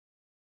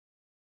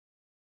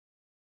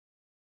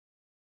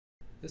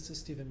This is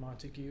Stephen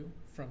Montague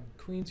from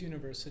Queen's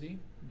University,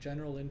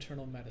 General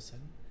Internal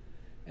Medicine,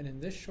 and in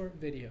this short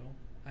video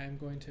I am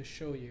going to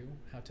show you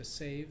how to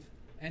save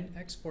and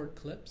export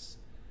clips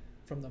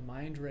from the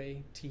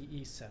Mindray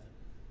TE7.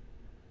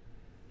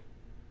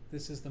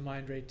 This is the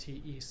Mindray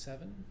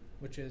TE7,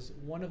 which is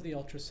one of the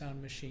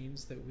ultrasound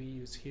machines that we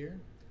use here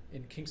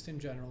in Kingston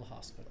General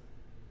Hospital.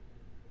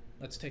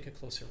 Let's take a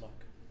closer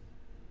look.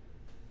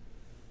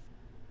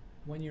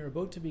 When you're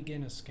about to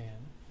begin a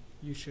scan,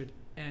 you should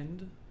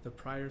end the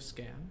prior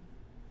scan.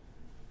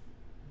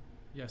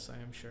 Yes,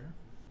 I am sure.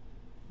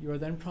 You are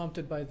then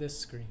prompted by this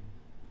screen.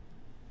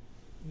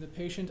 In the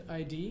patient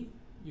ID,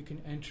 you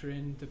can enter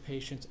in the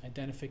patient's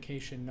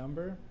identification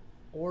number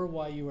or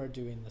why you are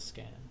doing the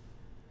scan.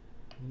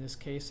 In this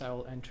case, I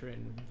will enter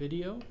in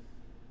video.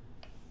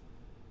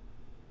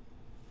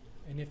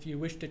 And if you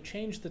wish to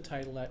change the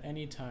title at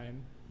any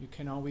time, you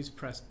can always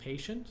press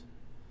patient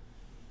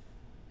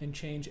and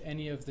change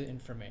any of the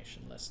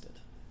information listed.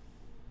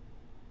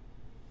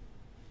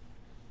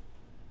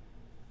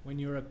 When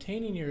you're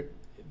obtaining your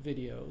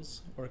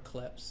videos or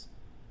clips,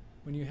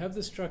 when you have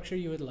the structure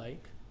you would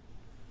like,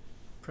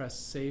 press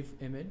Save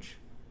Image,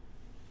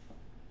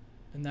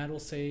 and that will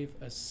save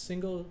a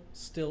single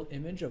still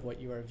image of what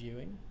you are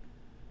viewing.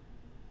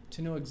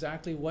 To know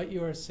exactly what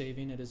you are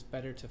saving, it is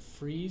better to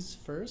freeze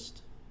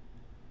first.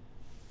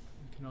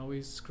 You can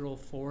always scroll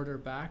forward or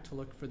back to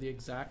look for the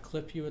exact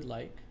clip you would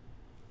like,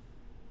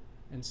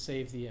 and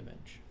save the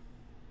image.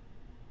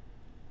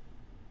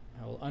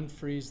 I will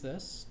unfreeze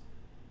this.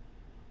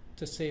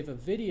 To save a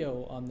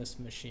video on this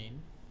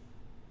machine,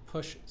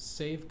 push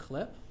Save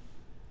Clip.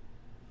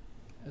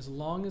 As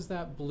long as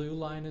that blue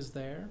line is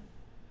there,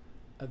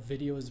 a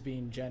video is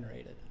being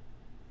generated.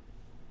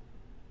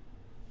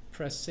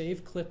 Press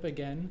Save Clip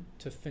again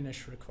to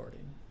finish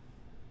recording.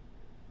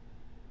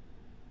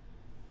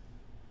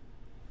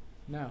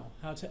 Now,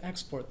 how to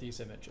export these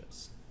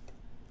images.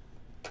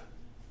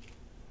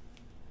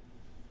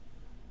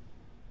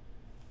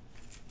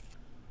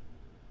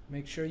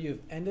 Make sure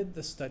you've ended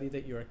the study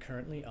that you are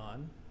currently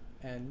on.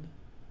 End.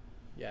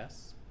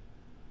 Yes.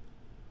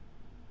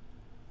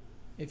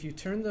 If you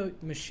turn the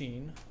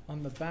machine,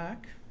 on the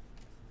back,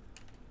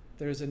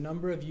 there's a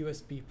number of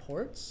USB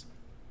ports.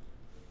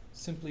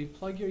 Simply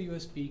plug your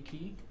USB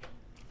key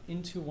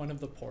into one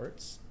of the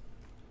ports.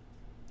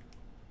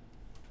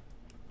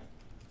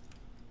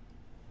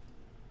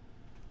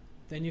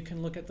 Then you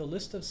can look at the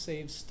list of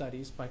saved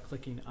studies by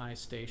clicking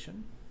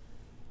iStation.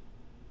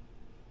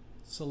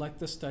 Select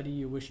the study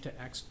you wish to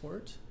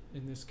export,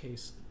 in this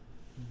case,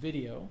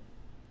 video.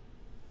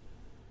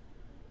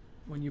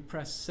 When you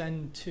press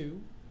Send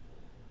To,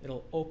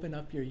 it'll open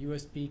up your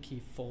USB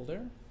key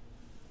folder,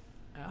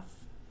 F.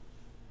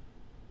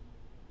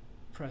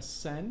 Press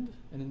Send,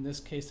 and in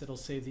this case it'll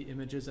save the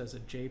images as a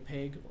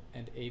JPEG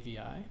and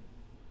AVI.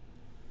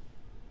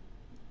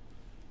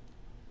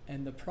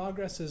 And the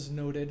progress is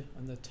noted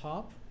on the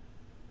top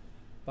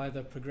by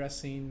the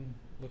progressing,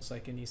 looks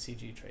like an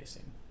ECG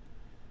tracing.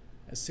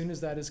 As soon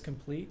as that is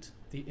complete,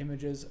 the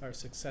images are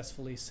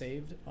successfully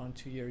saved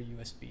onto your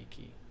USB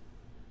key.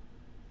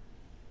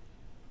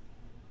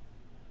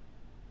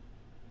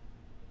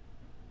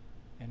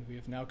 And we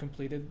have now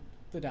completed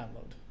the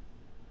download.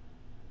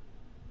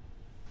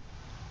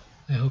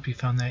 I hope you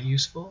found that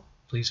useful.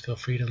 Please feel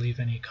free to leave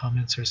any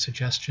comments or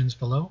suggestions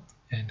below,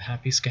 and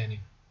happy scanning.